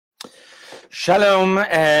Shalom,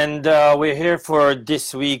 and we're here for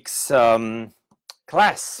this week's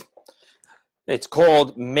class. It's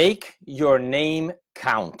called Make Your Name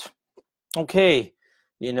Count. Okay,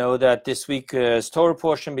 you know that this week's Torah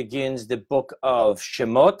portion begins the book of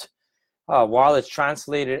Shemot. While it's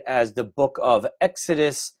translated as the book of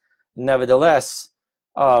Exodus, nevertheless,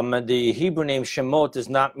 the Hebrew name Shemot does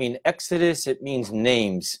not mean Exodus, it means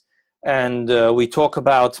names. And we talk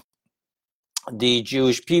about the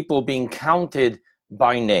Jewish people being counted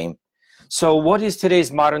by name. So what is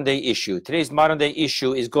today's modern day issue? Today's modern day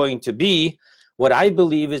issue is going to be what I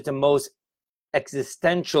believe is the most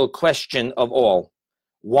existential question of all.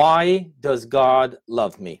 Why does God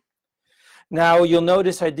love me? Now, you'll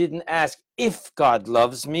notice I didn't ask if God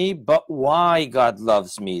loves me, but why God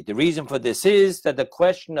loves me. The reason for this is that the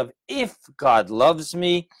question of if God loves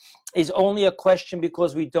me is only a question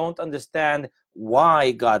because we don't understand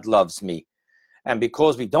why God loves me. And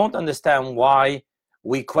because we don't understand why,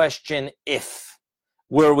 we question if.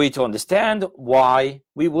 Were we to understand why,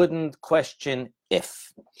 we wouldn't question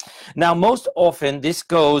if. Now, most often, this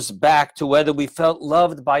goes back to whether we felt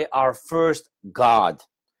loved by our first God.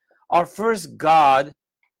 Our first God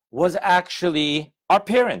was actually our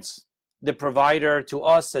parents, the provider to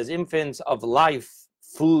us as infants of life,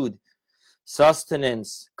 food,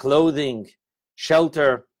 sustenance, clothing,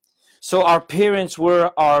 shelter. So our parents were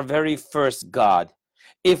our very first God.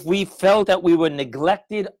 If we felt that we were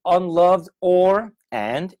neglected, unloved,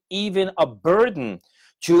 and even a burden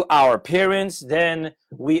to our parents, then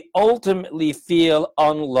we ultimately feel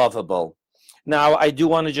unlovable. Now, I do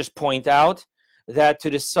want to just point out that to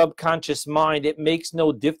the subconscious mind, it makes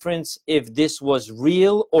no difference if this was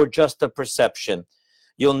real or just a perception.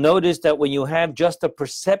 You'll notice that when you have just a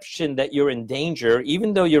perception that you're in danger,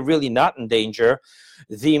 even though you're really not in danger,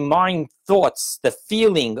 the mind thoughts, the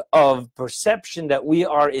feeling of perception that we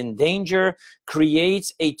are in danger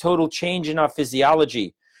creates a total change in our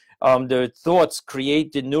physiology. The thoughts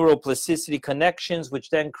create the neuroplasticity connections,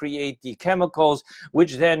 which then create the chemicals,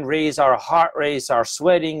 which then raise our heart rate, our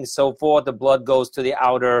sweating, so forth. The blood goes to the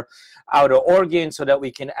outer organs so that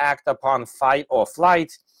we can act upon fight or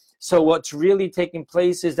flight. So what's really taking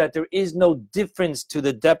place is that there is no difference to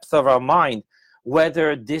the depth of our mind,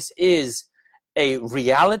 whether this is a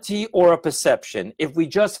reality or a perception. If we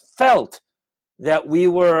just felt that we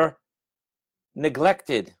were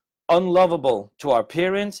neglected, unlovable to our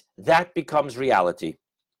parents, that becomes reality.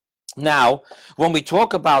 Now, when we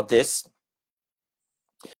talk about this,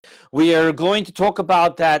 we are going to talk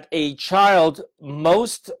about that a child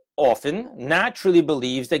most often naturally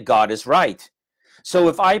believes that God is right. So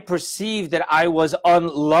if I perceived that I was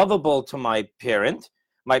unlovable to my parent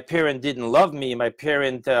didn't love me, my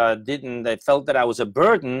parent I felt that I was a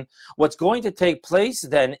burden, what's going to take place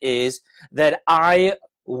then is that I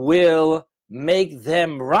will make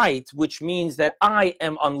them right, which means that I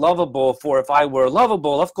am unlovable, for if I were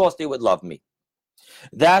lovable, of course they would love me.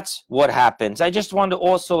 That's what happens. I just want to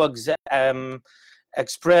also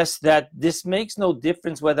express that this makes no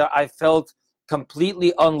difference whether I felt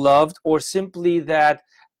completely unloved or simply that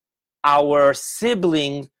our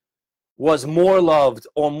sibling was more loved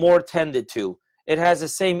or more tended to. It has the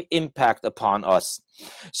same impact upon us.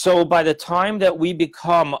 So by the time that we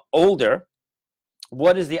become older,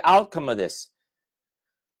 what is the outcome of this?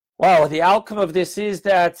 Well, the outcome of this is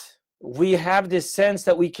that we have this sense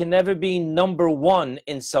that we can never be number one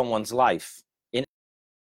in someone's life.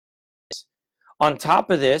 On top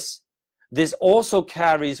of this, this also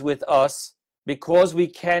carries with us, because we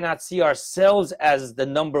cannot see ourselves as the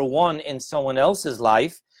number one in someone else's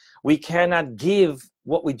life, we cannot give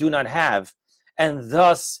what we do not have. And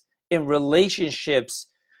thus, in relationships,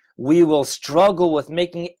 we will struggle with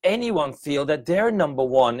making anyone feel that they're number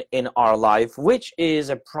one in our life, which is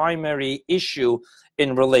a primary issue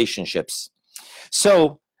in relationships.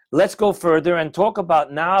 So let's go further and talk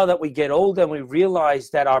about, now that we get older and we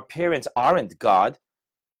realize that our parents aren't God,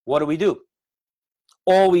 what do?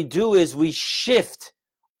 All we do is we shift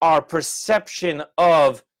our perception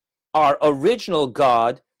of our original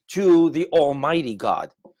God to the Almighty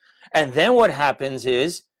God. And then what happens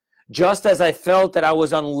is, just as I felt that I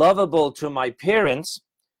was unlovable to my parents,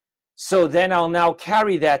 so then I'll now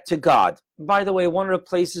carry that to God. By the way, one of the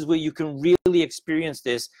places where you can really experience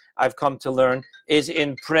this, I've come to learn, is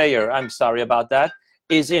in prayer. I'm sorry about that.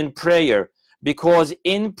 Is in prayer. Because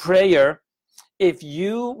in prayer, if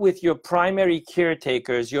you, with your primary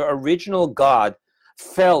caretakers, your original God,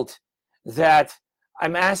 felt that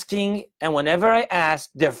I'm asking, and whenever I ask,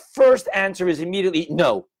 their first answer is immediately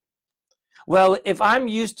no. Well, if I'm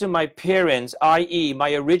used to my parents, i.e.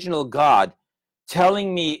 my original God,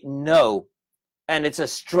 telling me no, and it's a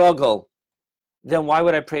struggle, then why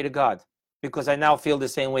would I pray to God? Because I now feel the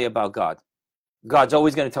same way about God. God's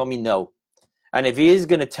always going to tell me no. And if he is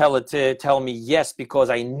going to tell me yes because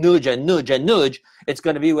I nudge, it's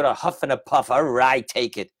going to be with a huff and a puff. All right,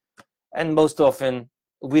 take it. And most often,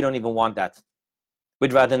 we don't even want that.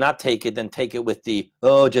 We'd rather not take it than take it with the,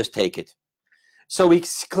 oh, just take it. So we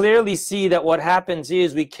clearly see that what happens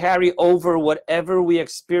is we carry over whatever we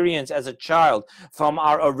experience as a child from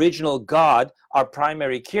our original God, our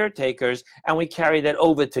primary caretakers, and we carry that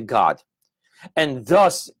over to God. And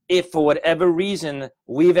thus, if for whatever reason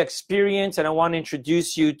we've experienced, and I want to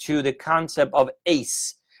introduce you to the concept of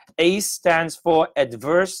ACE. ACE stands for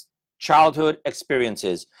Adverse Childhood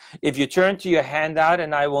Experiences. If you turn to your handout,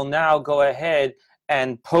 and I will now go ahead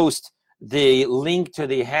and post the link to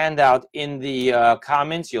the handout in the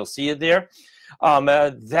comments, you'll see it there.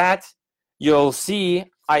 That you'll see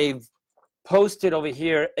I've posted over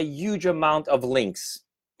here a huge amount of links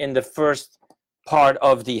in the first part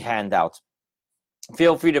of the handout.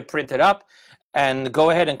 Feel free to print it up and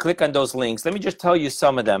go ahead and click on those links. Let me just tell you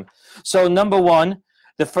some of them. So number one,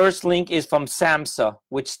 the first link is from SAMHSA,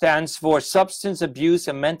 which stands for Substance Abuse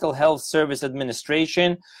and Mental Health Service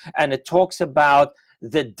Administration, and it talks about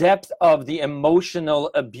the depth of the emotional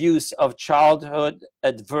abuse of childhood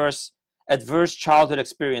adverse childhood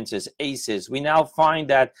experiences, ACEs. We now find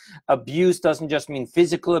that abuse doesn't just mean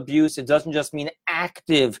physical abuse. It doesn't just mean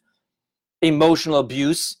active emotional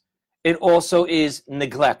abuse. It also is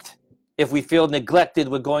neglect. If we feel neglected,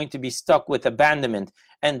 we're going to be stuck with abandonment.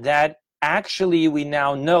 And that actually, we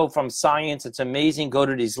now know from science, it's amazing, go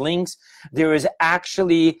to these links, there is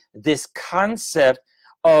actually this concept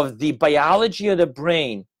of the biology of the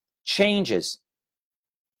brain changes.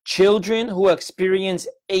 Children who experience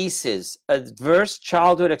ACEs, adverse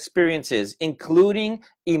childhood experiences, including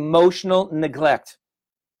emotional neglect,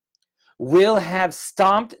 will have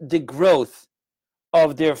stopped the growth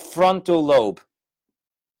of their frontal lobe,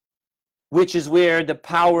 which is where the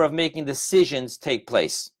power of making decisions take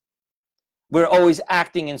place. We're always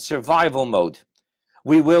acting in survival mode.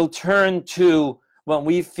 We will turn to, when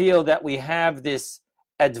we feel that we have this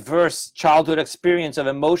adverse childhood experience of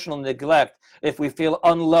emotional neglect, if we feel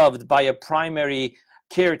unloved by a primary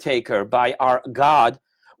caretaker, by our God,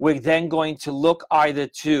 we're then going to look either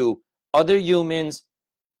to other humans,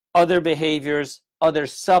 other behaviors, other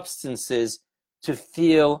substances to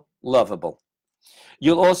feel lovable.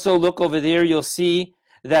 You'll also look over there, you'll see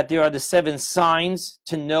that there are the 7 signs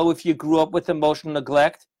to know if you grew up with emotional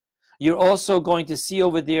neglect. You're also going to see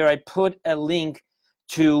over there, I put a link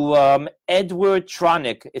to Edward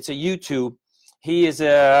Tronick. It's a YouTube. He is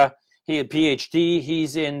a PhD.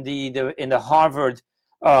 He's in the Harvard.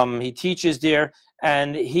 He teaches there,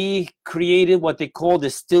 and he created what they call the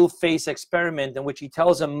still face experiment, in which he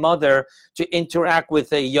tells a mother to interact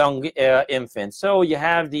with a young infant. So you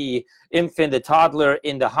have the infant, the toddler,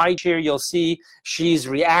 in the high chair. You'll see she's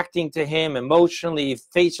reacting to him emotionally,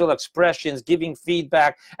 facial expressions, giving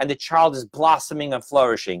feedback, and the child is blossoming and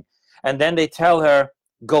flourishing. And then they tell her,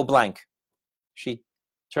 go blank. She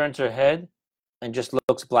turns her head and just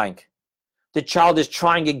looks blank. The child is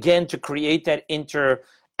trying again to create that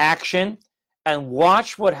interaction, and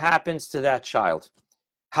watch what happens to that child.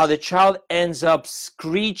 How the child ends up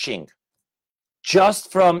screeching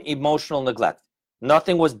just from emotional neglect.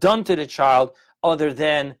 Nothing was done to the child other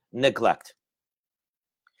than neglect.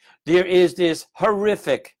 There is this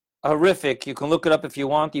horrific, you can look it up if you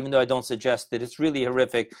want, even though I don't suggest it. It's really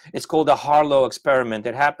horrific. It's called the Harlow experiment.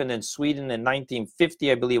 It happened in Sweden in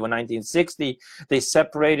 1950, I believe, or 1960. They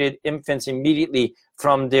separated infants immediately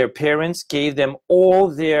from their parents, gave them all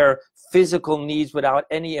their physical needs without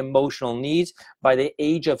any emotional needs. By the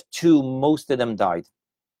age of 2, most of them died.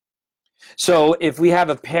 So if we have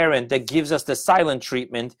a parent that gives us the silent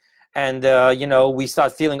treatment and we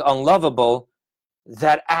start feeling unlovable,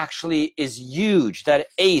 that actually is huge. That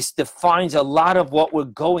ACE defines a lot of what we're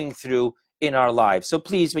going through in our lives. So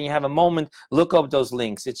please, when you have a moment, look up those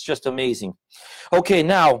links. It's just amazing. Okay,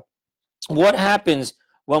 now, what happens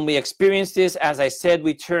when we experience this? As I said,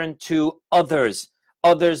 we turn to others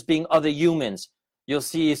being other humans. You'll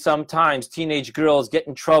see sometimes teenage girls get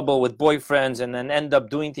in trouble with boyfriends and then end up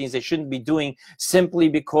doing things they shouldn't be doing simply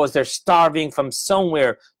because they're starving from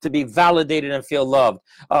somewhere to be validated and feel loved.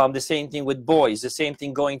 The same thing with boys, the same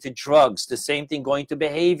thing going to drugs, the same thing going to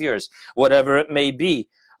behaviors, whatever it may be.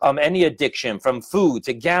 Any addiction, from food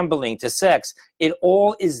to gambling to sex, it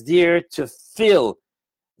all is there to fill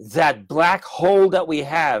that black hole that we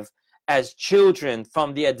have as children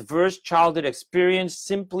from the adverse childhood experience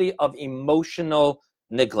simply of emotional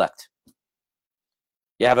neglect.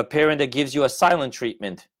 You have a parent that gives you a silent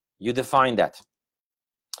treatment. You define that.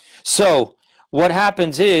 So what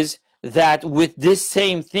happens is that with this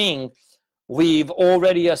same thing, we've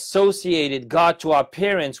already associated God to our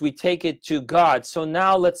parents. We take it to God. So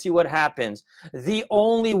now let's see what happens. The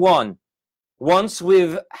only one, once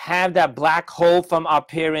we've had that black hole from our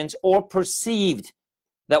parents, or perceived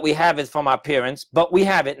that we have it from our parents, but we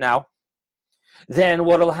have it now, then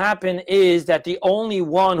what will happen is that the only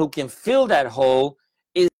one who can fill that hole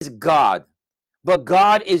is God. But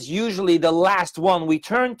God is usually the last one we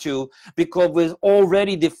turn to, because we've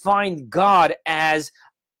already defined God as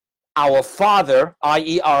our father,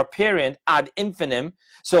 i.e. our parent, ad infinitum.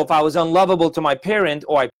 So if I was unlovable to my parent,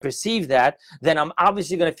 or I perceive that, then I'm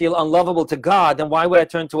obviously going to feel unlovable to God. Then why would I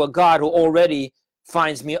turn to a God who already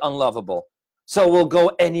finds me unlovable? So we'll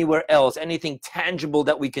go anywhere else, anything tangible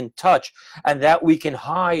that we can touch and that we can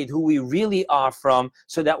hide who we really are from,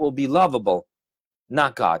 so that we'll be lovable,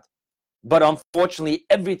 not God. But unfortunately,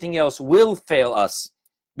 everything else will fail us,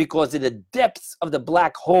 because of the depths of the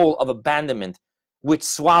black hole of abandonment, which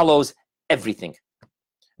swallows everything.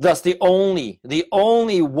 Thus, the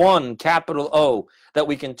only one, capital O, that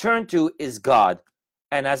we can turn to is God.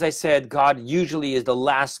 And as I said, God usually is the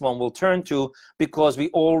last one we'll turn to, because we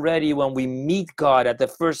already, when we meet God at the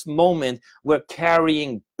first moment, we're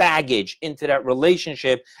carrying baggage into that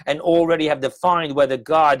relationship and already have defined whether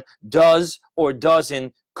God does or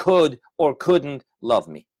doesn't, could or couldn't love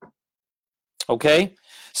me. Okay?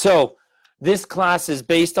 So this class is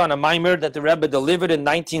based on a mimer that the Rebbe delivered in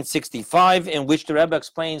 1965, in which the Rebbe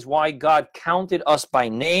explains why God counted us by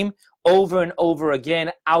name over and over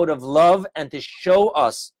again out of love, and to show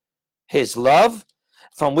us his love,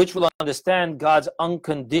 from which we'll understand God's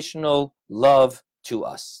unconditional love to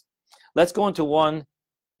us. Let's go into one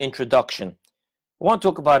introduction. I want to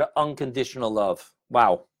talk about unconditional love.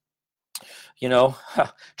 Wow. You know,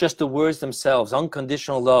 just the words themselves,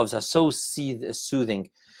 unconditional loves, are so soothing.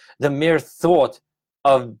 The mere thought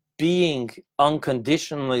of being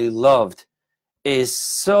unconditionally loved is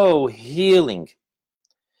so healing.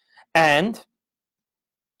 And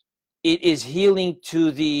it is healing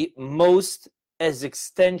to the most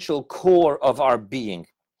existential core of our being.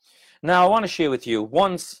 Now, I want to share with you,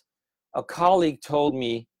 once a colleague told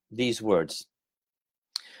me these words: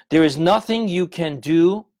 there is nothing you can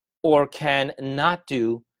do or can not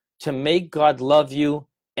do to make God love you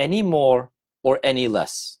any more or any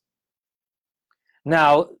less.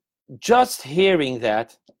 Now, just hearing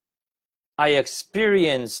that, I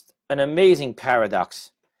experienced an amazing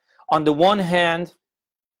paradox. On the one hand,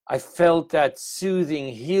 I felt that soothing,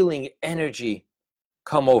 healing energy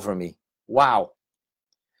come over me. Wow.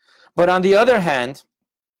 But on the other hand,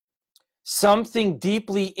 something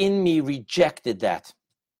deeply in me rejected that.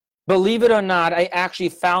 Believe it or not, I actually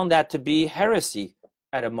found that to be heresy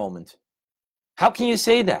at a moment. How can you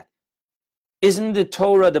say that? Isn't the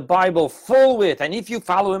Torah, the Bible, full with, and if you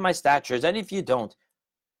follow in my statutes, and if you don't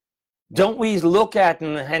we look at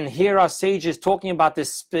and hear our sages talking about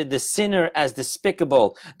this, the sinner as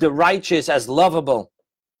despicable, the righteous as lovable?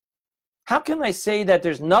 How can I say that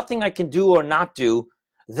there's nothing I can do or not do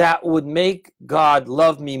that would make God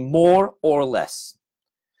love me more or less?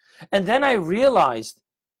 And then I realized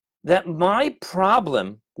that my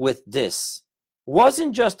problem with this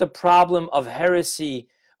wasn't just a problem of heresy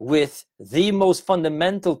with the most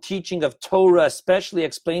fundamental teaching of Torah, especially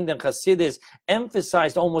explained in Hasidus,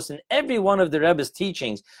 emphasized almost in every one of the Rebbe's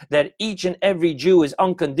teachings, that each and every Jew is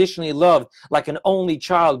unconditionally loved like an only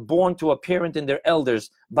child born to a parent and their elders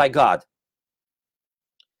by God.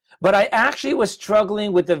 But I actually was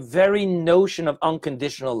struggling with the very notion of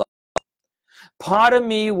unconditional love. Part of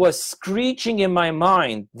me was screeching in my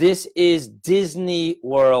mind, this is Disney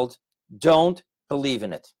World, don't believe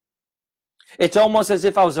in it. It's almost as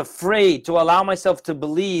if I was afraid to allow myself to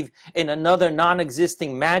believe in another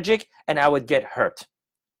non-existing magic and I would get hurt.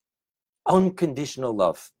 Unconditional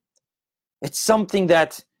love. It's something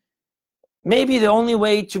that maybe the only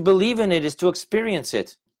way to believe in it is to experience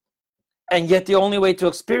it. And yet the only way to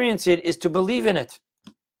experience it is to believe in it.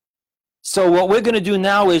 So what we're going to do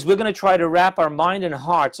now is we're going to try to wrap our mind and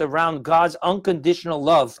hearts around God's unconditional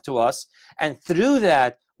love to us. And through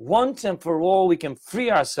that, once and for all, we can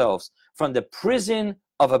free ourselves from the prison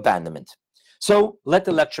of abandonment. So let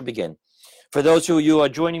the lecture begin. For those of you who are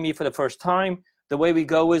joining me for the first time, the way we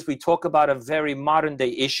go is we talk about a very modern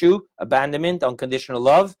day issue, abandonment, unconditional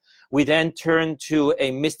love. We then turn to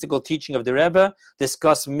a mystical teaching of the Rebbe,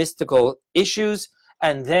 discuss mystical issues,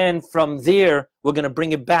 and then from there, we're going to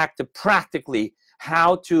bring it back to practically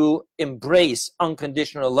how to embrace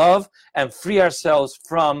unconditional love and free ourselves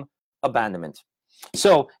from abandonment.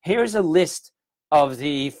 So here's a list of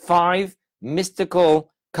the 5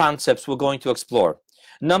 mystical concepts we're going to explore.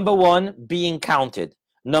 Number 1, being counted.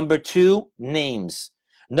 Number 2, names.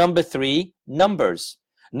 Number 3, numbers.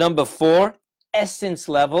 Number 4, essence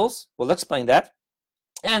levels. We'll explain that.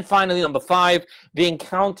 And finally, number 5, being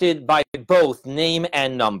counted by both name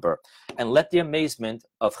and number. And let the amazement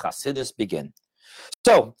of Chassidus begin.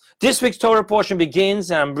 So, this week's Torah portion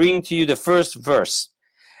begins, and I'm bringing to you the first verse.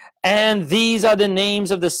 And these are the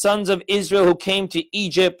names of the sons of Israel who came to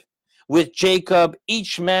Egypt with Jacob.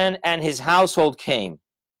 Each man and his household came.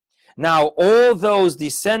 Now, all those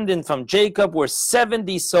descended from Jacob were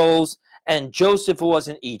 70 souls, and Joseph was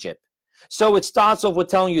in Egypt. So it starts off with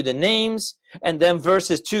telling you the names, and then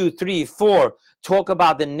verses 2, 3, 4 talk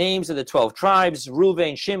about the names of the 12 tribes,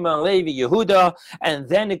 Reuben, Shimon, Levi, Yehuda, and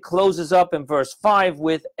then it closes up in verse 5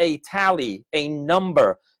 with a tally, a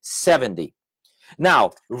number, 70.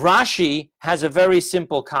 Now, Rashi has a very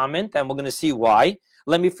simple comment, and we're going to see why.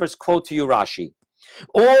 Let me first quote to you Rashi.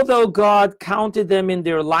 Although God counted them in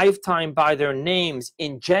their lifetime by their names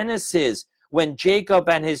in Genesis, when Jacob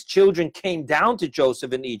and his children came down to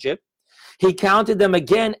Joseph in Egypt, he counted them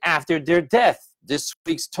again after their death. This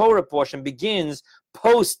week's Torah portion begins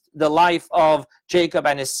post the life of Jacob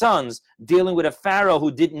and his sons, dealing with a Pharaoh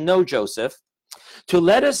who didn't know Joseph, to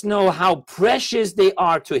let us know how precious they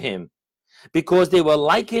are to him, because they were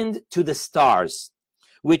likened to the stars,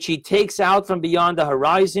 which he takes out from beyond the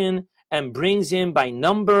horizon and brings in by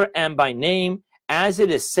number and by name, as it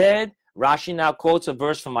is said. Rashi now quotes a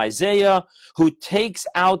verse from Isaiah, who takes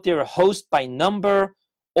out their host by number,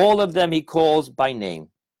 all of them he calls by name.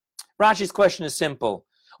 Rashi's question is simple.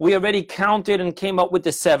 We already counted and came up with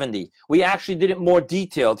the 70. We actually did it more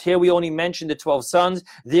detailed. Here we only mentioned the 12 sons.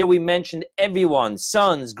 There we mentioned everyone,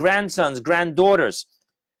 sons, grandsons, granddaughters.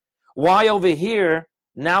 Why over here,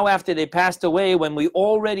 now after they passed away, when we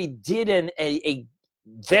already did a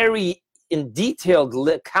very in detailed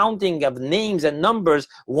counting of names and numbers,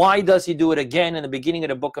 why does he do it again in the beginning of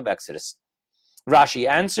the book of Exodus? Rashi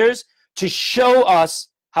answers, to show us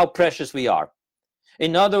how precious we are.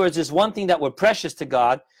 In other words, there's one thing that we're precious to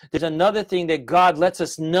God. There's another thing that God lets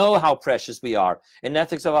us know how precious we are. In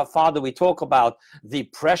Ethics of Our Father, we talk about the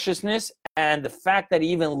preciousness and the fact that he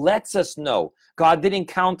even lets us know. God didn't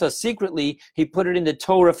count us secretly. He put it in the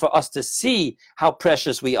Torah for us to see how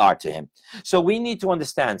precious we are to him. So we need to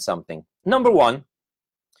understand something. Number 1,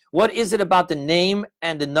 what is it about the name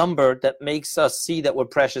and the number that makes us see that we're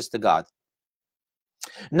precious to God?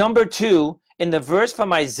 Number 2, in the verse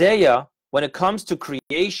from Isaiah, when it comes to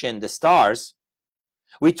creation, the stars,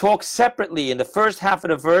 we talk separately. In the first half of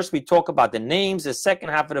the verse, we talk about the names. The second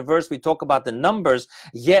half of the verse, we talk about the numbers.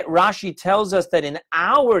 Yet Rashi tells us that in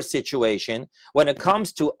our situation, when it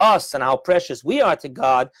comes to us and how precious we are to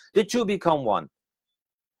God, the two become one.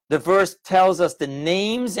 The verse tells us the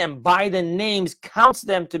names, and by the names counts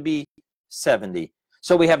them to be 70.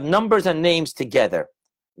 So we have numbers and names together.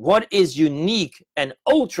 What is unique and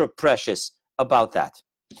ultra precious about that?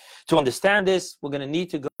 To understand this, we're going to need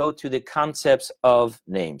to go to the concepts of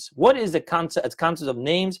names. What is the concept of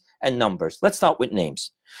names and numbers? Let's start with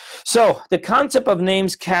names. So the concept of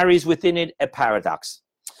names carries within it a paradox.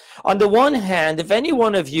 On the one hand, if any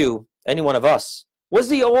one of you, any one of us, was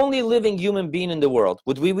the only living human being in the world,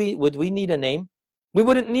 would we need a name? We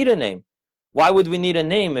wouldn't need a name. Why would we need a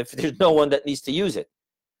name if there's no one that needs to use it?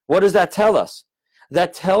 What does that tell us?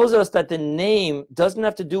 That tells us that the name doesn't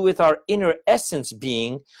have to do with our inner essence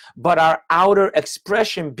being, but our outer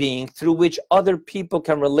expression being, through which other people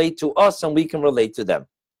can relate to us and we can relate to them.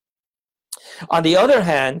 On the other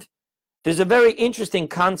hand, there's a very interesting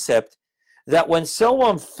concept that when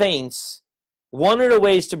someone faints, one of the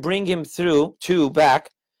ways to bring him back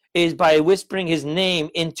is by whispering his name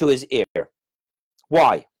into his ear.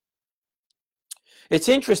 Why? It's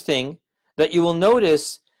interesting that you will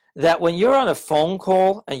notice that when you're on a phone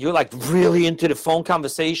call and you're like really into the phone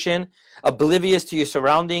conversation, oblivious to your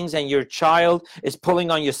surroundings, and your child is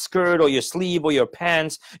pulling on your skirt or your sleeve or your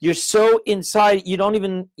pants, you're so inside,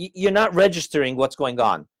 you're not registering what's going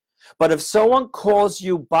on. But if someone calls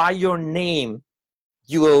you by your name,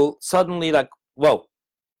 you will suddenly like, whoa.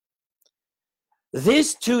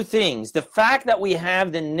 These two things, the fact that we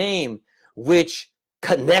have the name which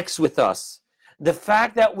connects with us, the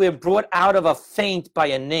fact that we're brought out of a faint by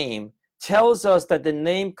a name, tells us that the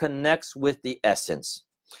name connects with the essence.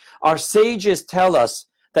 Our sages tell us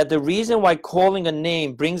that the reason why calling a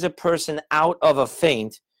name brings a person out of a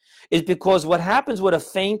faint is because what happens with a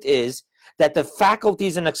faint is that the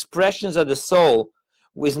faculties and expressions of the soul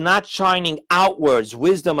was not shining outwards,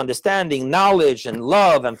 wisdom, understanding, knowledge, and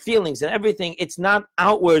love, and feelings, and everything. It's not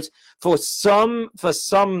outwards for some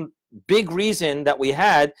big reason that we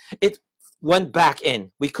had. It went back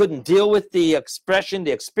in. We couldn't deal with the expression,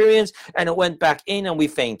 the experience, and it went back in and we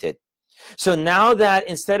fainted. So now that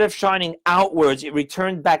instead of shining outwards, it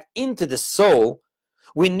returned back into the soul,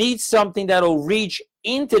 we need something that will reach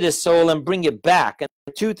into the soul and bring it back. And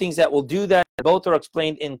the two things that will do that, both are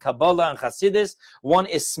explained in Kabbalah and Hasidus. One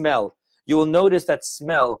is smell. You will notice that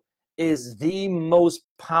smell is the most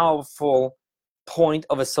powerful point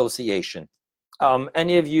of association.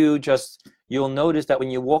 Any of you you'll notice that when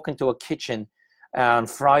you walk into a kitchen on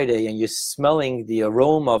Friday and you're smelling the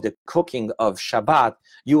aroma of the cooking of Shabbat,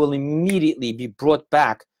 you will immediately be brought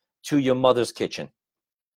back to your mother's kitchen.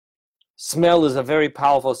 Smell is a very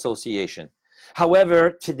powerful association.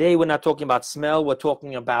 However, today we're not talking about smell, we're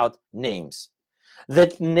talking about names.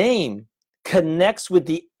 The name connects with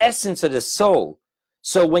the essence of the soul.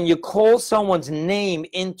 So when you call someone's name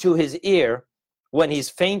into his ear when he's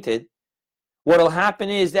fainted, what will happen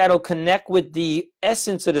is that'll connect with the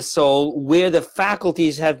essence of the soul where the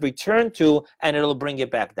faculties have returned to, and it'll bring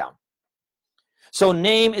it back down. So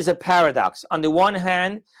name is a paradox. On the one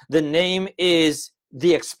hand, the name is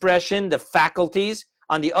the expression, the faculties.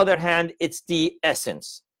 On the other hand, it's the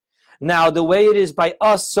essence. Now, the way it is by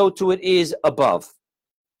us, so too it is above.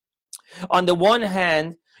 On the one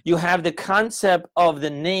hand, you have the concept of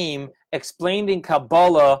the name explained in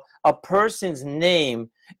Kabbalah. A person's name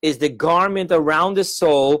is the garment around the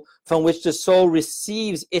soul from which the soul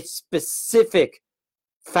receives its specific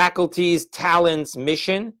faculties, talents,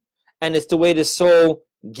 mission, and it's the way the soul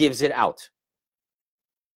gives it out.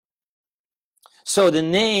 So the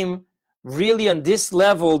name really on this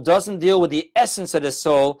level doesn't deal with the essence of the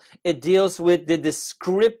soul, it deals with the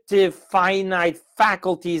descriptive finite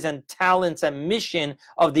faculties and talents and mission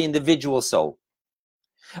of the individual soul.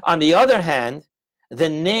 On the other hand, the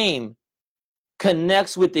name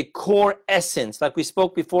connects with the core essence. Like we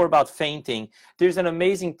spoke before about fainting, there's an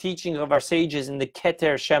amazing teaching of our sages in the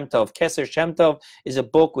Keter Shem Tov. Keter Shem Tov is a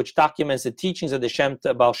book which documents the teachings of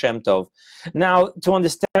the Baal Shem Tov. Now, to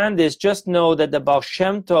understand this, just know that the Baal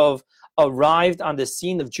Shem Tov arrived on the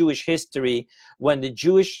scene of Jewish history when the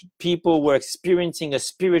Jewish people were experiencing a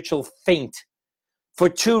spiritual faint for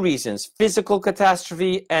two reasons: physical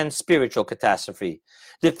catastrophe and spiritual catastrophe.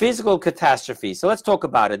 The physical catastrophe, so let's talk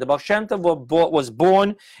about it. The Baal Shem Tov was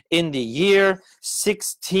born in the year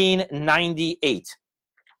 1698.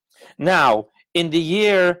 Now, in the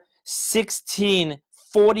year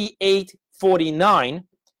 1648-49,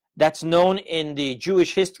 that's known in the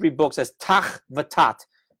Jewish history books as Tach V'Tat,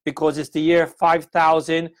 because it's the year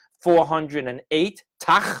 5408,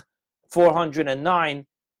 Tach, 409,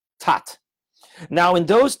 Tat. Now, in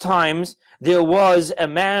those times, there was a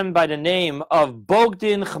man by the name of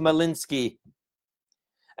Bogdan Khmelnytsky,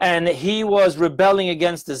 and he was rebelling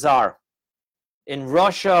against the Tsar. In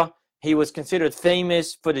Russia, he was considered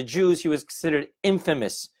famous. For the Jews, he was considered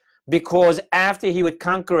infamous, because after he would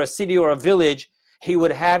conquer a city or a village, he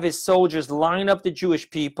would have his soldiers line up the Jewish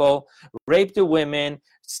people, rape the women,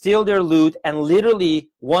 steal their loot, and literally,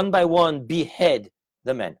 one by one, behead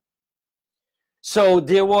the men. So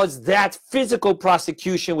there was that physical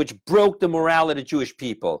prosecution which broke the morale of the Jewish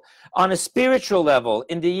people. On a spiritual level,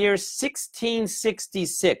 in the year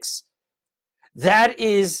 1666, that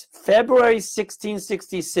is February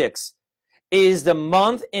 1666, is the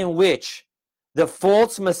month in which the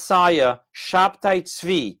false Messiah, Shabtai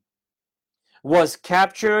Tzvi, was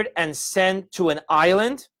captured and sent to an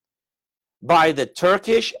island by the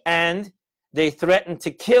Turkish, and they threatened to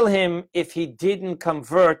kill him if he didn't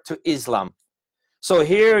convert to Islam. So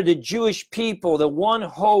here, the Jewish people, the one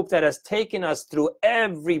hope that has taken us through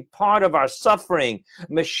every part of our suffering,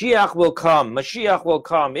 Mashiach will come, Mashiach will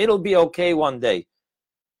come, it'll be okay one day.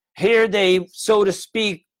 Here they, so to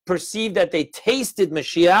speak, perceived that they tasted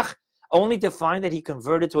Mashiach, only to find that he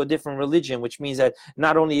converted to a different religion, which means that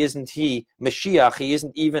not only isn't he Mashiach, he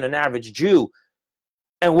isn't even an average Jew.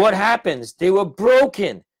 And what happens? They were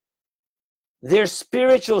broken. Their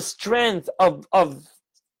spiritual strength of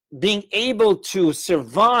being able to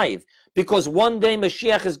survive, because one day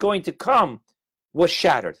Mashiach is going to come, was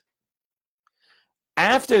shattered.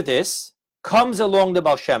 After this comes along the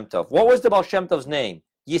Baal Shem Tov. What was the Baal Shem Tov's name?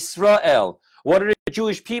 Yisrael. What are the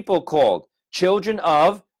Jewish people called? Children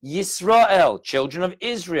of Yisrael, children of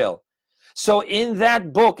Israel. So in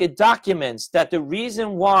that book, it documents that the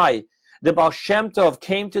reason why the Baal Shem Tov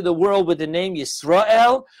came to the world with the name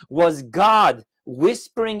Yisrael was God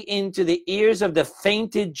whispering into the ears of the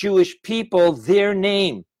fainted Jewish people their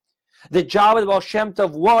name. The job of the Baal Shem Tov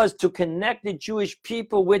was to connect the Jewish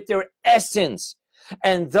people with their essence.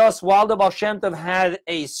 And thus, while the Baal Shem Tov had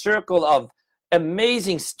a circle of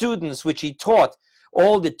amazing students which he taught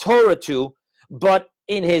all the Torah to, but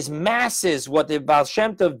in his masses, what the Baal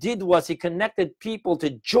Shem Tov did was he connected people to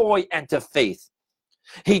joy and to faith.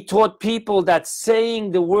 He taught people that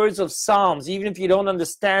saying the words of Psalms, even if you don't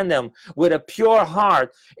understand them, with a pure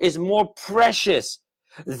heart is more precious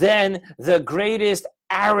than the greatest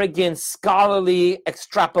arrogant scholarly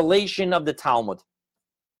extrapolation of the Talmud.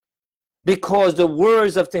 Because the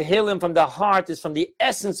words of Tehillim from the heart is from the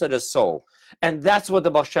essence of the soul. And that's what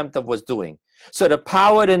the Baal Shem Tov was doing. So the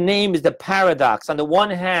power of the name is the paradox. On the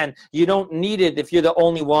one hand, you don't need it if you're the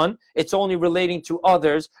only one. It's only relating to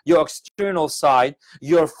others, your external side,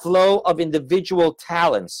 your flow of individual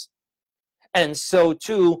talents. And so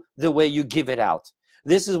too, the way you give it out.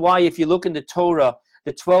 This is why if you look in the Torah,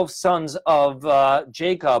 the 12 sons of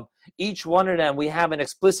Jacob, each one of them, we have an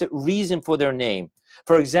explicit reason for their name.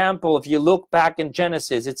 For example, if you look back in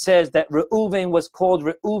Genesis, it says that Reuven was called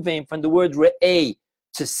Reuven from the word re'eh,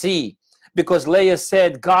 to see. Because Leah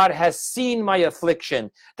said, God has seen my affliction,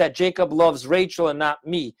 that Jacob loves Rachel and not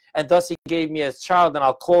me, and thus he gave me a child, and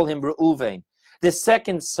I'll call him Reuven. The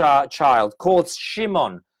second child, called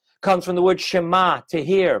Shimon, comes from the word Shema, to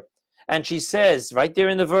hear. And she says, right there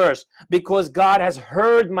in the verse, because God has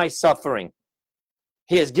heard my suffering,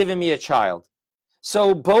 he has given me a child.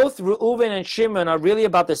 So both Reuven and Shimon are really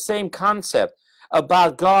about the same concept,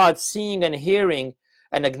 about God seeing and hearing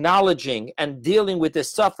and acknowledging and dealing with the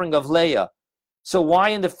suffering of Leah. So why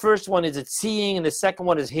in the first one is it seeing and the second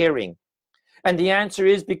one is hearing? And the answer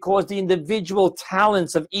is because the individual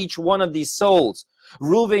talents of each one of these souls.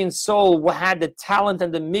 Reuven's soul had the talent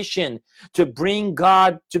and the mission to bring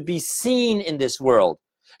God to be seen in this world.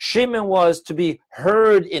 Shimon was to be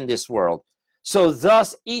heard in this world. So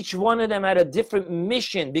thus, each one of them had a different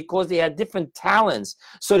mission because they had different talents.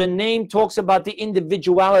 So the name talks about the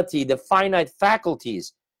individuality, the finite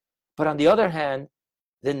faculties. But on the other hand,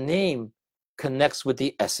 the name connects with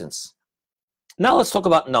the essence. Now let's talk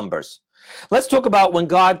about numbers. Let's talk about when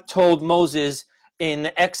God told Moses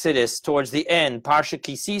in Exodus towards the end, Parsha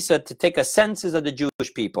Kisisa, to take a census of the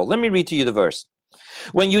Jewish people. Let me read to you the verse.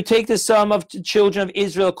 When you take the sum of the children of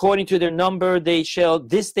Israel according to their number, they shall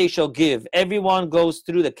give. Everyone goes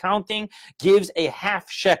through the counting, gives a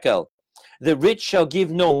half shekel. The rich shall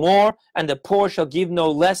give no more, and the poor shall give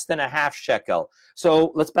no less than a half shekel.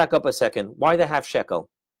 So let's back up a second. Why the half shekel?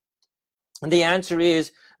 And the answer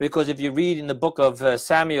is because if you read in the book of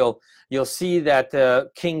Samuel, you'll see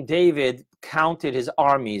that King David counted his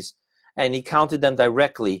armies, and he counted them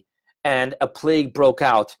directly, and a plague broke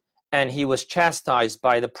out. And he was chastised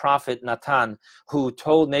by the prophet Nathan, who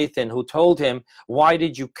told him, why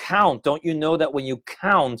did you count? Don't you know that when you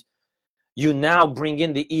count, you now bring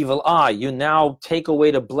in the evil eye. You now take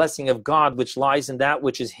away the blessing of God, which lies in that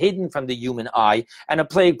which is hidden from the human eye, and a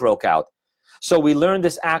plague broke out. So we learned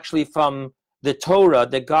this actually from the Torah,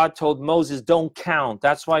 that God told Moses, don't count.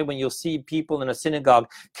 That's why when you'll see people in a synagogue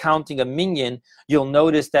counting a minyan, you'll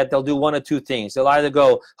notice that they'll do one or two things. They'll either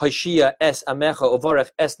go, Hoshia es amecha,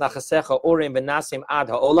 ovorech es nachasecha, orim benasim ad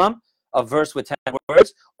ha'olam, a verse with 10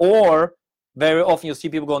 words, or very often you'll see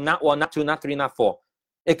people go, not one, not two, not three, not four.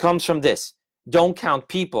 It comes from this. Don't count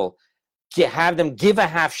people. Have them give a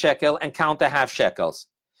half shekel and count the half shekels.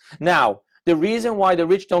 Now, the reason why the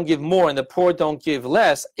rich don't give more and the poor don't give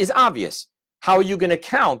less is obvious. How are you going to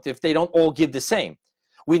count if they don't all give the same?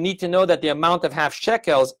 We need to know that the amount of half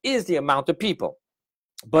shekels is the amount of people.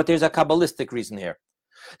 But there's a Kabbalistic reason here.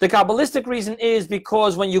 The Kabbalistic reason is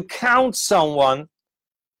because when you count someone,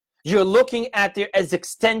 you're looking at their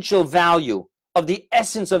existential value of the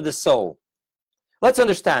essence of the soul. Let's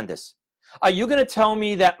understand this. Are you going to tell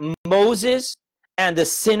me that Moses and the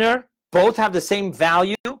sinner both have the same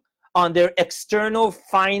value on their external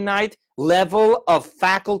finite level of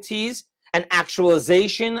faculties and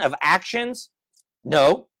actualization of actions?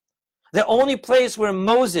 No. The only place where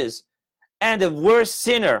Moses and the worst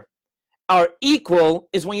sinner are equal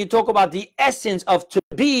is when you talk about the essence of to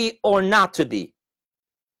be or not to be.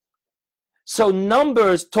 So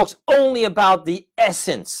Numbers talks only about the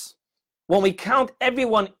essence. When we count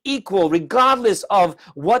everyone equal, regardless of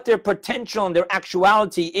what their potential and their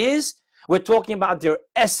actuality is, we're talking about their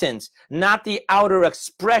essence, not the outer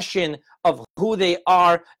expression of who they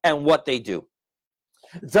are and what they do.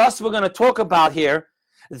 Thus, we're going to talk about here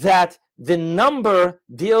that the number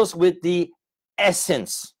deals with the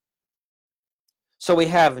essence. So we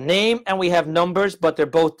have name and we have numbers, but they're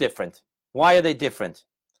both different. Why are they different?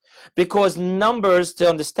 Because numbers, to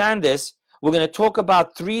understand this, we're going to talk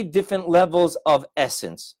about 3 different levels of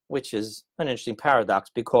essence, which is an interesting paradox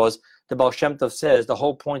because the Baal Shem Tov says the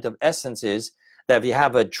whole point of essence is that if you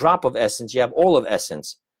have a drop of essence, you have all of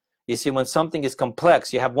essence. You see, when something is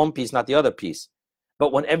complex, you have one piece, not the other piece.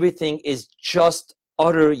 But when everything is just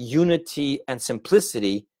utter unity and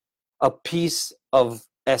simplicity, a piece of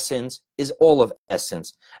essence is all of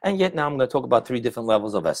essence. And yet now I'm going to talk about 3 different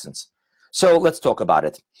levels of essence. So let's talk about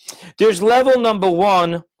it. There's level number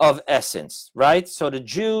 1 of essence, right? So the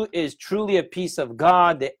Jew is truly a piece of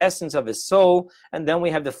God, the essence of his soul, and then we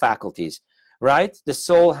have the faculties, right? The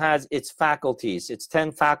soul has its faculties, its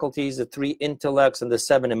 10 faculties, the 3 intellects, and the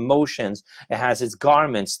 7 emotions. It has its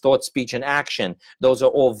garments, thought, speech, and action. Those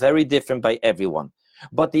are all very different by everyone.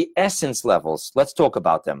 But the essence levels, let's talk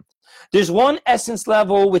about them. There's one essence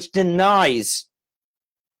level which denies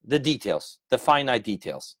the details, the finite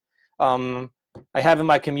details. I have in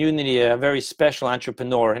my community a very special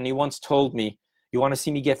entrepreneur, and he once told me, you want to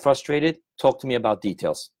see me get frustrated? Talk to me about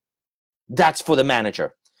details. That's for the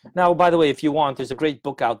manager. Now, by the way, if you want, there's a great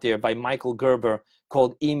book out there by Michael Gerber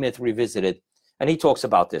called E-Myth Revisited, and he talks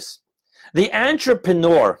about this. The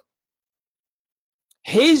entrepreneur,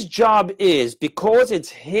 his job is, because it's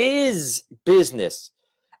his business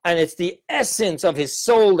and it's the essence of his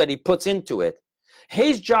soul that he puts into it,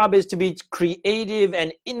 his job is to be creative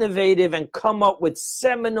and innovative and come up with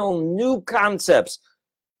seminal new concepts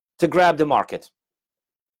to grab the market.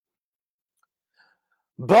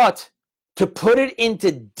 But to put it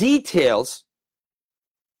into details,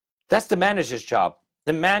 that's the manager's job.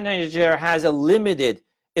 The manager has a limited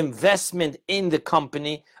investment in the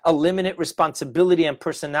company, a limited responsibility and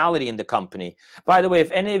personality in the company. By the way, if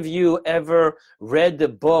any of you ever read the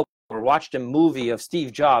book or watched a movie of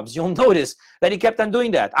Steve Jobs, you'll notice that he kept on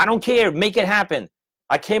doing that. I don't care, make it happen.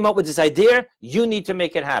 I came up with this idea, you need to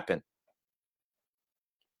make it happen.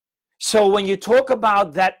 So when you talk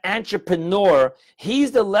about that entrepreneur,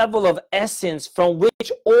 he's the level of essence from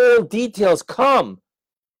which all details come.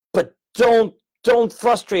 But don't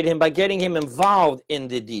frustrate him by getting him involved in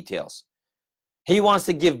the details. He wants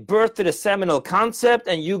to give birth to the seminal concept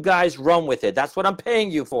and you guys run with it. That's what I'm paying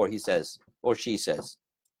you for, he says, or she says.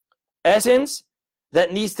 Essence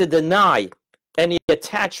that needs to deny any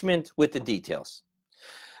attachment with the details.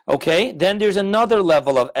 Okay, then there's another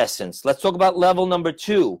level of essence. Let's talk about level number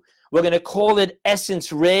 2. We're going to call it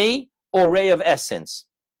essence ray or ray of essence.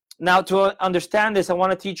 Now, to understand this, I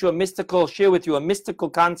want to teach you share with you a mystical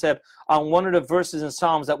concept on one of the verses in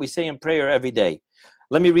Psalms that we say in prayer every day.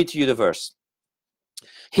 Let me read to you the verse.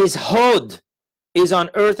 His hod is on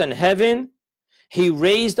earth and heaven. He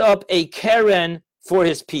raised up a Keren for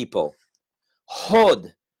his people.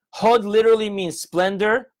 Hod. Hod literally means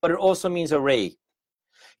splendor, but it also means array.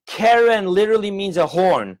 Keren literally means a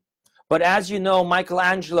horn. But as you know,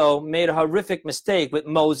 Michelangelo made a horrific mistake with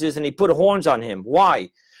Moses and he put horns on him.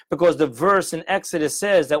 Why? Because the verse in Exodus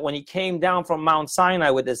says that when he came down from Mount Sinai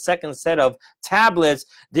with the second set of tablets,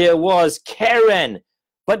 there was Keren.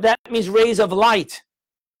 But that means rays of light.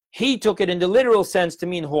 He took it in the literal sense to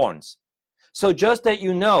mean horns. So just that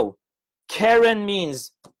you know, Keren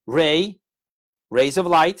means ray, rays of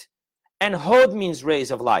light, and Hod means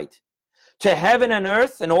rays of light. To heaven and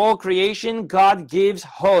earth and all creation, God gives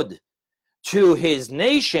Hod. To his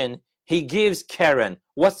nation, he gives Keren.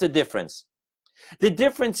 What's the difference? The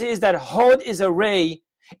difference is that Hod is a ray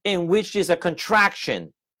in which is a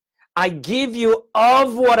contraction. I give you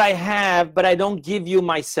of what I have, but I don't give you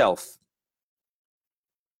myself.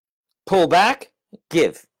 Pull back,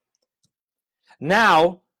 give.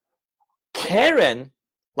 Now, Keren,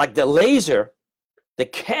 like the laser, the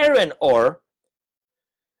Keren ore,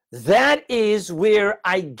 that is where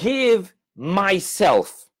I give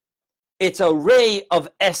myself. It's a ray of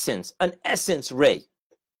essence, an essence ray.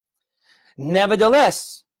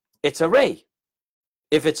 Nevertheless, it's a ray.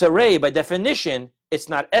 If it's a ray, by definition, it's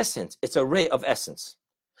not essence, it's a ray of essence.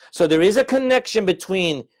 So there is a connection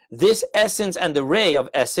between this essence and the ray of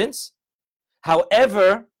essence.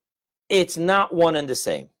 However, it's not one and the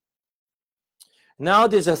same. Now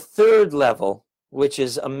there's a third level, which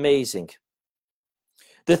is amazing.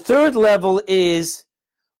 The third level is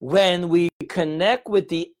when we connect with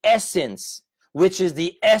the essence, which is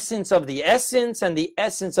the essence of the essence and the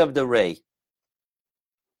essence of the ray.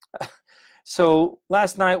 So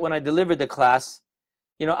last night when I delivered the class,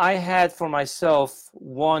 I had for myself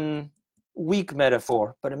 1 week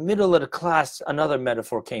metaphor, but in the middle of the class, another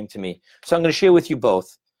metaphor came to me. So I'm going to share with you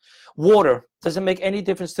both. Water. Does it make any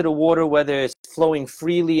difference to the water whether it's flowing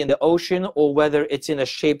freely in the ocean or whether it's in a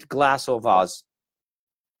shaped glass or vase?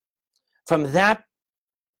 From that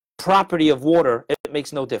property of water, it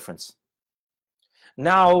makes no difference.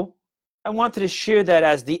 Now, I wanted to share that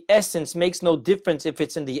as the essence makes no difference if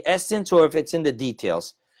it's in the essence or if it's in the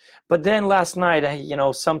details. But then last night,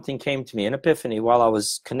 something came to me, an epiphany, while I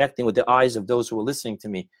was connecting with the eyes of those who were listening to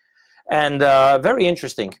me. And very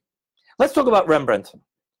interesting. Let's talk about Rembrandt.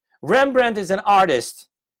 Rembrandt is an artist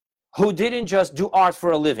who didn't just do art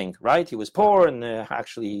for a living, right? He was poor, and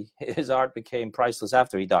actually his art became priceless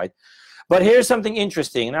after he died. But here's something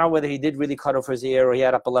interesting. Now, whether he did really cut off his ear or he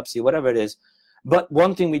had epilepsy, whatever it is, but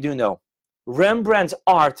one thing we do know, Rembrandt's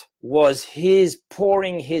art was his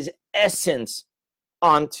pouring his essence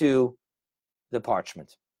onto the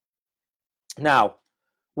parchment. Now,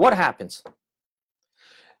 what happens?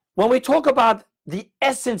 When we talk about the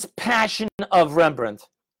essence, passion of Rembrandt,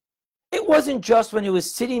 it wasn't just when he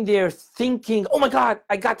was sitting there thinking, oh my God,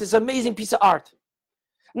 I got this amazing piece of art.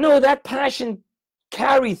 No, that passion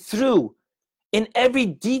carried through in every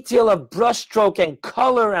detail of brushstroke and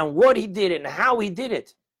color and what he did and how he did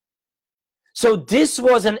it. So this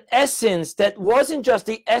was an essence that wasn't just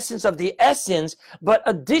the essence of the essence, but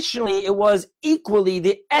additionally it was equally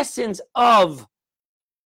the essence of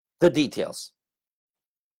the details.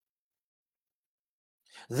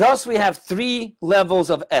 Thus, we have 3 levels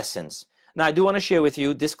of essence. Now, I do want to share with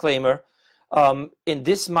you, disclaimer, in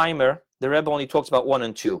this mimer, the Rebbe only talks about 1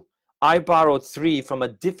 and 2. I borrowed 3 from a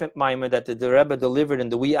different mimer that the Rebbe delivered in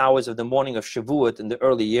the wee hours of the morning of Shavuot in the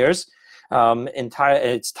early years.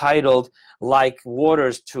 It's titled, like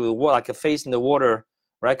waters to, like a face in the water,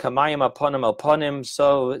 right? Kamayim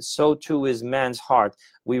uponim, so too is man's heart.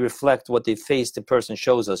 We reflect what the face the person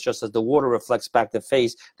shows us, just as the water reflects back the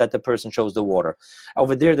face that the person shows the water.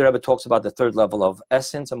 Over there, the Rebbe talks about the 3rd level of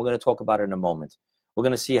essence, and we're going to talk about it in a moment. We're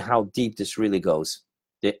going to see how deep this really goes.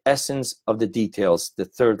 The essence of the details, the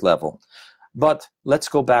 3rd level. But let's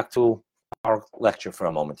go back to our lecture for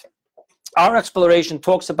a moment. Our exploration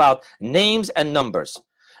talks about names and numbers.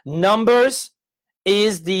 Numbers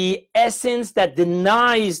is the essence that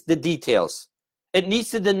denies the details. It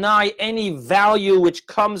needs to deny any value which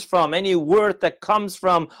comes from, any worth that comes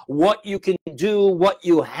from what you can do, what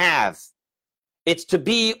you have. It's to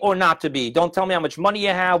be or not to be. Don't tell me how much money you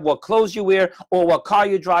have, what clothes you wear, or what car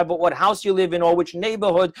you drive, or what house you live in, or which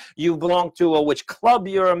neighborhood you belong to, or which club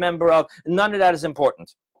you're a member of. None of that is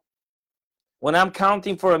important. When I'm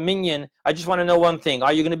counting for a minyan, I just want to know one thing.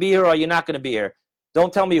 Are you going to be here or are you not going to be here?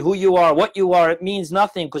 Don't tell me who you are, what you are. It means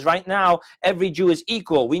nothing, because right now, every Jew is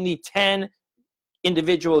equal. We need 10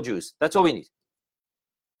 individual Jews. That's all we need.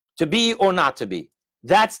 To be or not to be.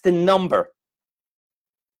 That's the number.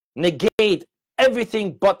 Negate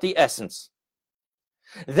everything but the essence.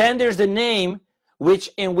 Then there's the name,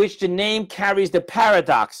 in which the name carries the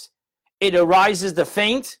paradox. It arises the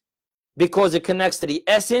faint because it connects to the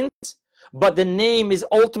essence, but the name is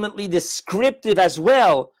ultimately descriptive as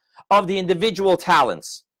well of the individual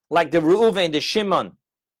talents, like the Reuven, the Shimon,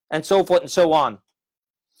 and so forth and so on.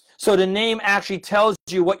 So the name actually tells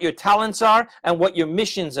you what your talents are and what your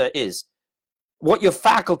missions is, what your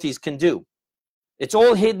faculties can do. It's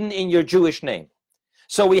all hidden in your Jewish name.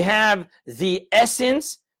 So we have the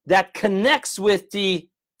essence that connects with the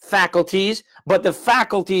faculties, but the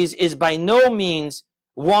faculties is by no means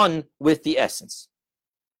one with the essence.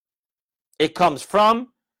 It comes from,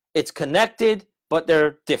 it's connected, but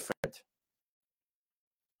they're different.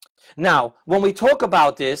 Now, when we talk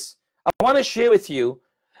about this, I want to share with you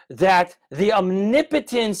that the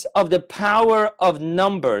omnipotence of the power of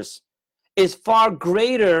numbers is far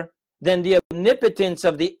greater than the omnipotence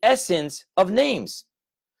of the essence of names.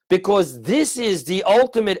 Because this is the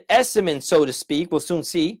ultimate essence, so to speak, we'll soon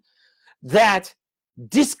see, that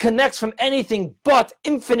disconnects from anything but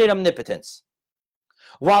infinite omnipotence.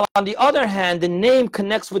 While on the other hand, the name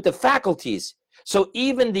connects with the faculties. So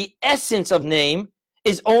even the essence of name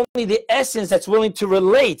is only the essence that's willing to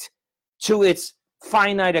relate to its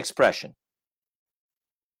finite expression.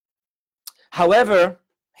 However,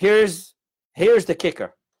 here's the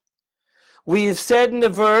kicker. We've said in the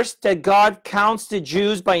verse that God counts the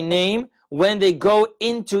Jews by name when they go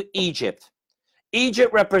into Egypt.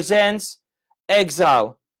 Egypt represents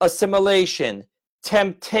exile, assimilation,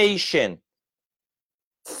 temptation,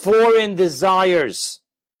 foreign desires,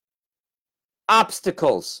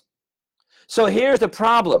 obstacles. So here's the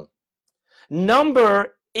problem.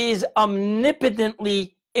 Number is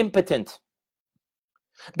omnipotently impotent.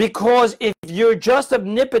 Because if you're just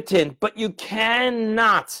omnipotent, but you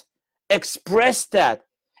cannot express that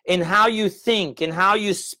in how you think, in how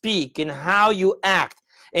you speak, in how you act,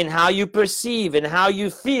 in how you perceive, in how you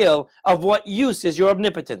feel, of what use is your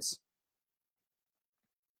omnipotence?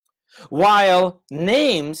 While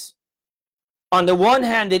names, on the one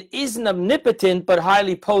hand, it isn't omnipotent, but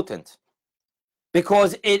highly potent.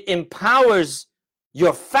 Because it empowers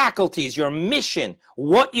your faculties, your mission,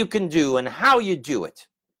 what you can do and how you do it.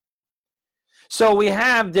 So we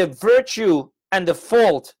have the virtue and the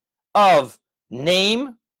fault of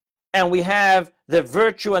name, and we have the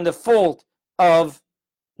virtue and the fault of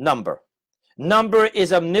number. Number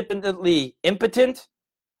is omnipotently impotent,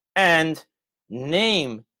 and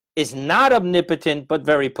name is not omnipotent but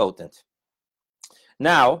very potent.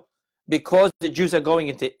 Now, because the Jews are going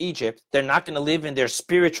into Egypt, they're not going to live in their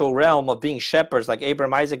spiritual realm of being shepherds like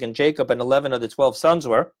Abraham, Isaac, and Jacob and 11 of the 12 sons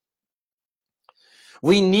were.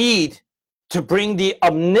 We need to bring the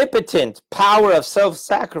omnipotent power of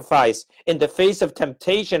self-sacrifice in the face of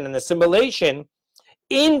temptation and assimilation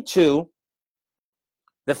into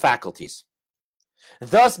the faculties.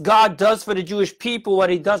 Thus, God does for the Jewish people what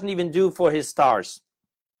he doesn't even do for his stars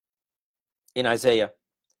in Isaiah.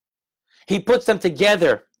 He puts them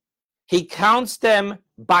together. He counts them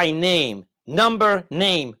by name, number,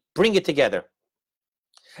 name, bring it together.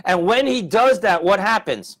 And when he does that, what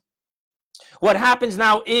happens? What happens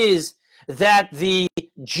now is that the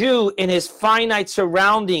Jew in his finite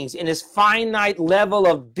surroundings, in his finite level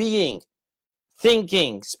of being,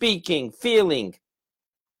 thinking, speaking, feeling,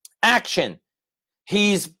 action,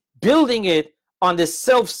 he's building it on the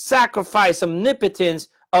self-sacrifice omnipotence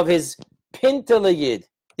of his pintalayid,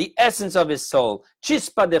 the essence of his soul,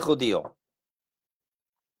 chispa de judio.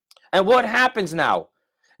 And what happens now?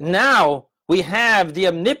 Now we have the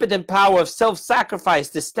omnipotent power of self-sacrifice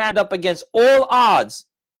to stand up against all odds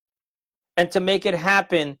and to make it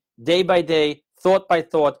happen day by day, thought by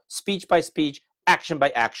thought, speech by speech, action by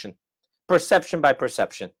action, perception by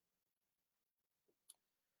perception.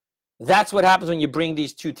 That's what happens when you bring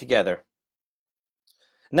these two together.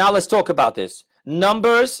 Now let's talk about this.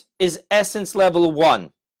 Numbers is essence level 1.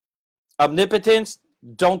 Omnipotence,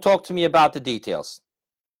 don't talk to me about the details.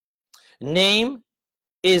 Name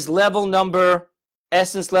is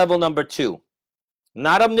essence level number 2.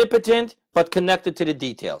 Not omnipotent, but connected to the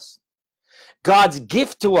details. God's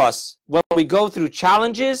gift to us when we go through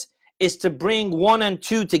challenges is to bring 1 and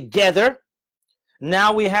 2 together.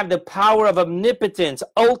 Now we have the power of omnipotence,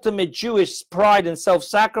 ultimate Jewish pride and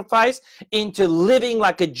self-sacrifice into living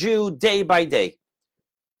like a Jew day by day.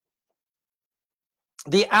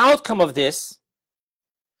 The outcome of this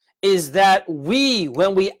is that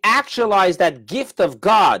when we actualize that gift of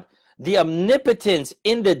God, the omnipotence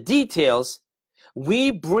in the details,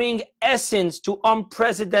 we bring essence to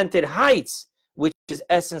unprecedented heights, which is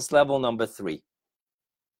essence level number 3.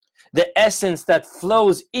 The essence that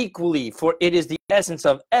flows equally, for it is the essence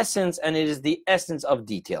of essence and it is the essence of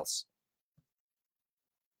details.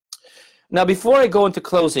 Now, before I go into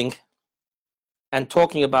closing and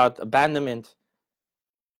talking about abandonment,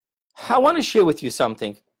 I want to share with you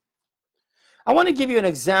something. I want to give you an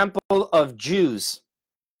example of Jews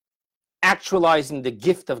actualizing the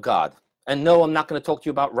gift of God. And no, I'm not going to talk to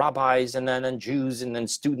you about rabbis and Jews and then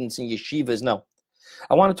students in yeshivas. No,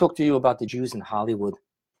 I want to talk to you about the Jews in Hollywood.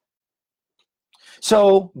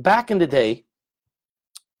 So back in the day,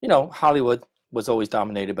 Hollywood was always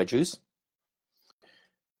dominated by Jews.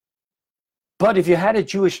 But if you had a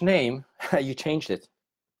Jewish name, you changed it.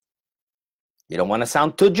 You don't want to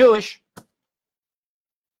sound too Jewish.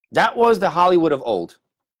 That was the Hollywood of old.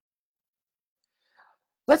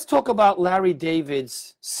 Let's talk about Larry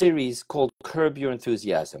David's series called Curb Your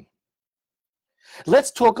Enthusiasm.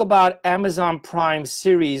 Let's talk about Amazon Prime's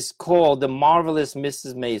series called The Marvelous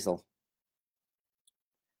Mrs. Maisel.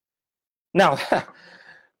 Now,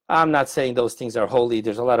 I'm not saying those things are holy.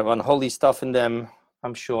 There's a lot of unholy stuff in them,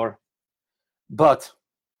 I'm sure. But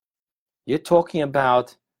you're talking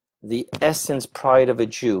about the essence pride of a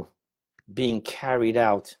Jew being carried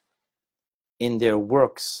out in their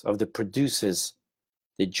works of the producers,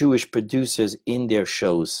 the Jewish producers in their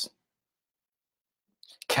shows.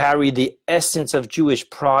 Carry the essence of Jewish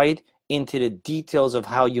pride into the details of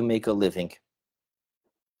how you make a living.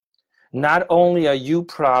 Not only are you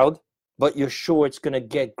proud, but you're sure it's going to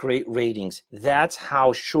get great ratings. That's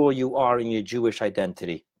how sure you are in your Jewish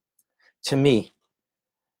identity. To me,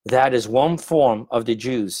 that is one form of the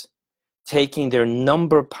Jews taking their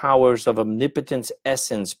number powers of omnipotence,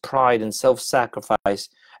 essence, pride, and self-sacrifice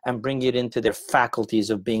and bring it into their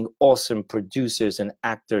faculties of being awesome producers and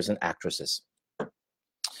actors and actresses.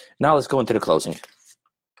 Now let's go into the closing.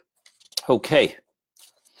 Okay.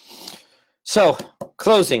 So,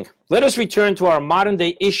 closing. Let us return to our modern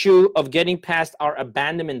day issue of getting past our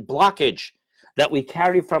abandonment blockage that we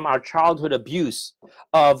carry from our childhood abuse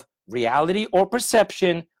of reality or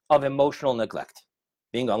perception of emotional neglect,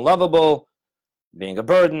 being unlovable, being a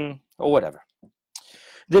burden, or whatever.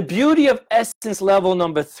 The beauty of essence level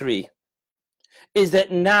number 3 is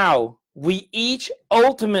that now we each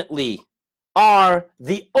ultimately are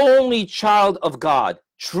the only child of God,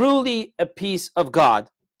 truly a piece of God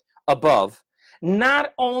above,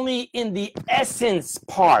 not only in the essence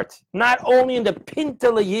part, not only in the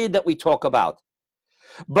pintalayid that we talk about,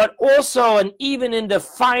 but also, and even in the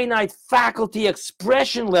finite faculty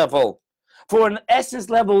expression level, for an essence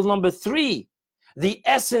level number 3, the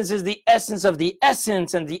essence is the essence of the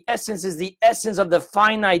essence, and the essence is the essence of the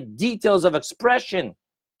finite details of expression.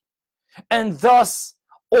 And thus,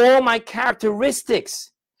 all my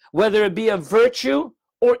characteristics, whether it be a virtue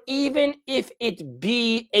or even if it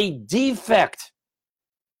be a defect,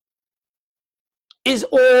 is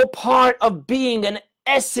all part of being an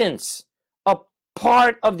essence, a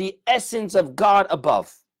part of the essence of God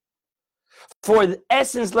above. For the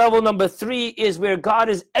essence level number 3 is where God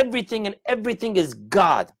is everything and everything is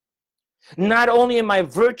God. Not only in my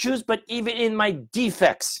virtues, but even in my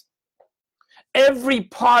defects. Every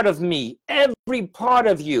part of me, every part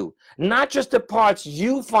of you, not just the parts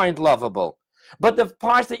you find lovable, but the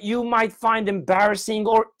parts that you might find embarrassing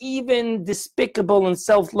or even despicable and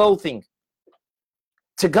self-loathing.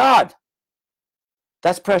 To God,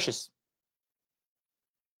 that's precious.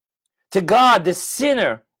 To God, the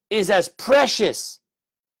sinner is as precious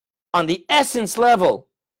on the essence level,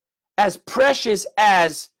 as precious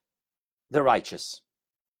as the righteous.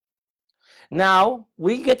 Now,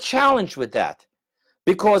 we get challenged with that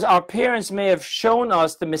because our parents may have shown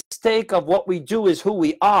us the mistake of what we do is who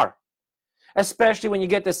we are. Especially when you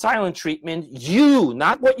get the silent treatment, you,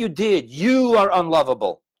 not what you did, you are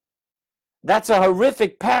unlovable. That's a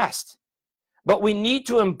horrific past. But we need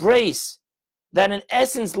to embrace that in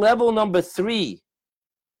essence level number 3,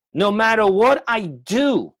 no matter what I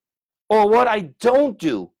do or what I don't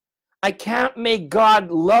do, I can't make God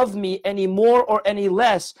love me any more or any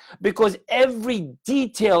less, because every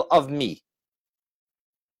detail of me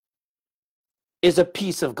is a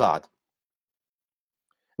piece of God.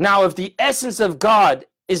 Now, if the essence of God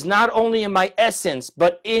is not only in my essence,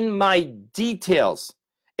 but in my details,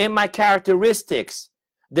 in my characteristics,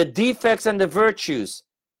 the defects and the virtues,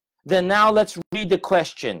 then now let's read the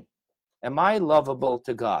question. Am I lovable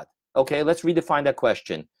to God? Okay, let's redefine that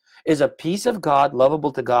question. Is a piece of God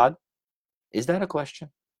lovable to God? Is that a question?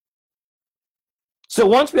 So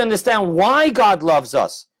once we understand why God loves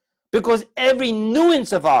us, because every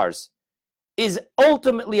nuance of ours is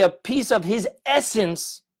ultimately a piece of his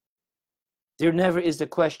essence, there never is the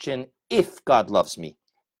question if God loves me,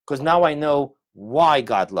 because now I know why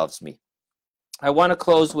God loves me. I want to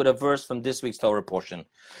close with a verse from this week's Torah portion.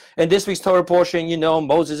 In this week's Torah portion, you know,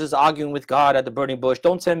 Moses is arguing with God at the burning bush.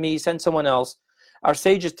 Don't send me, send someone else. Our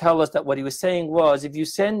sages tell us that what he was saying was, if you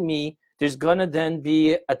send me, there's going to then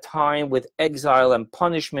be a time with exile and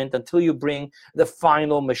punishment until you bring the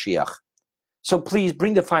final Mashiach. So please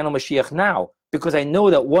bring the final Mashiach now, because I know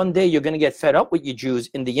that one day you're going to get fed up with you Jews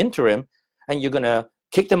in the interim, and you're going to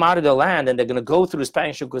kick them out of the land, and they're going to go through the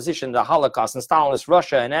Spanish Inquisition, the Holocaust, and Stalinist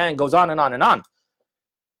Russia, and then goes on and on and on.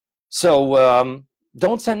 So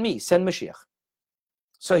don't send me, send Mashiach.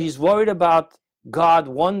 So he's worried about God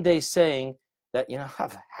one day saying that, you know,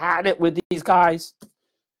 I've had it with these guys.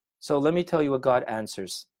 So let me tell you what God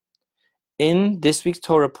answers. In this week's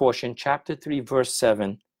Torah portion, chapter 3, verse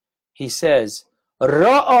 7, he says,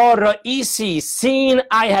 Ra'a ra'isi, seen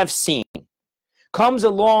I have seen. Comes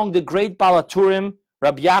along the great Balaturim,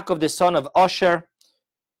 Rabbi Yaakov, the son of Asher,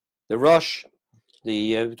 the Rosh,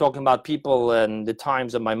 we're talking about people and the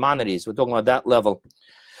times of Maimonides. We're talking about that level.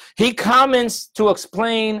 He comments to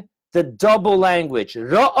explain the double language.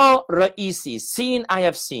 Ra'a ra'isi, seen I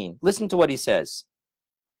have seen. Listen to what he says.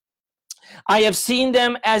 I have seen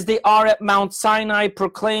them as they are at Mount Sinai,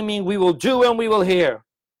 proclaiming, we will do and we will hear.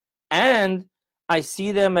 And I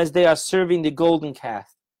see them as they are serving the golden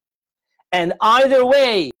calf. And either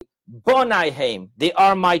way, Bonaihem, they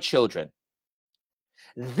are my children.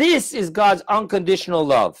 This is God's unconditional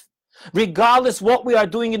love. Regardless what we are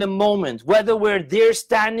doing in the moment, whether we're there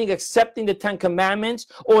standing accepting the 10 commandments,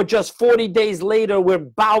 or just 40 days later we're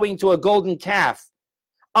bowing to a golden calf.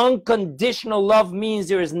 Unconditional love means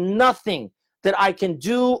there is nothing that I can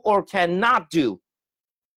do or cannot do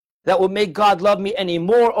that will make God love me any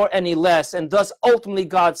more or any less. And thus ultimately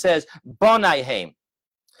God says, Bonaihem.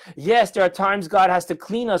 Yes, there are times God has to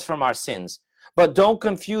clean us from our sins, but don't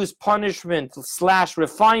confuse punishment /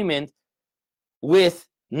 refinement with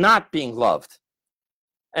not being loved.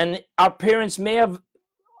 And our parents may have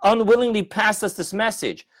unwillingly passed us this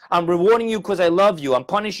message. I'm rewarding you because I love you. I'm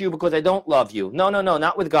punishing you because I don't love you. No,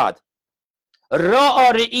 not with God.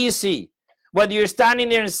 Ra'a re'isi. Whether you're standing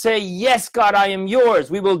there and say, yes, God, I am yours.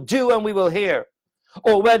 We will do and we will hear.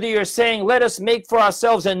 Or whether you're saying, let us make for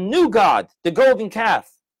ourselves a new God, the golden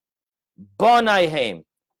calf. Bonaihem.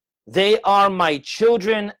 They are my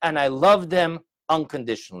children and I love them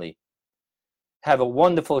unconditionally. Have a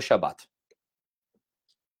wonderful Shabbat.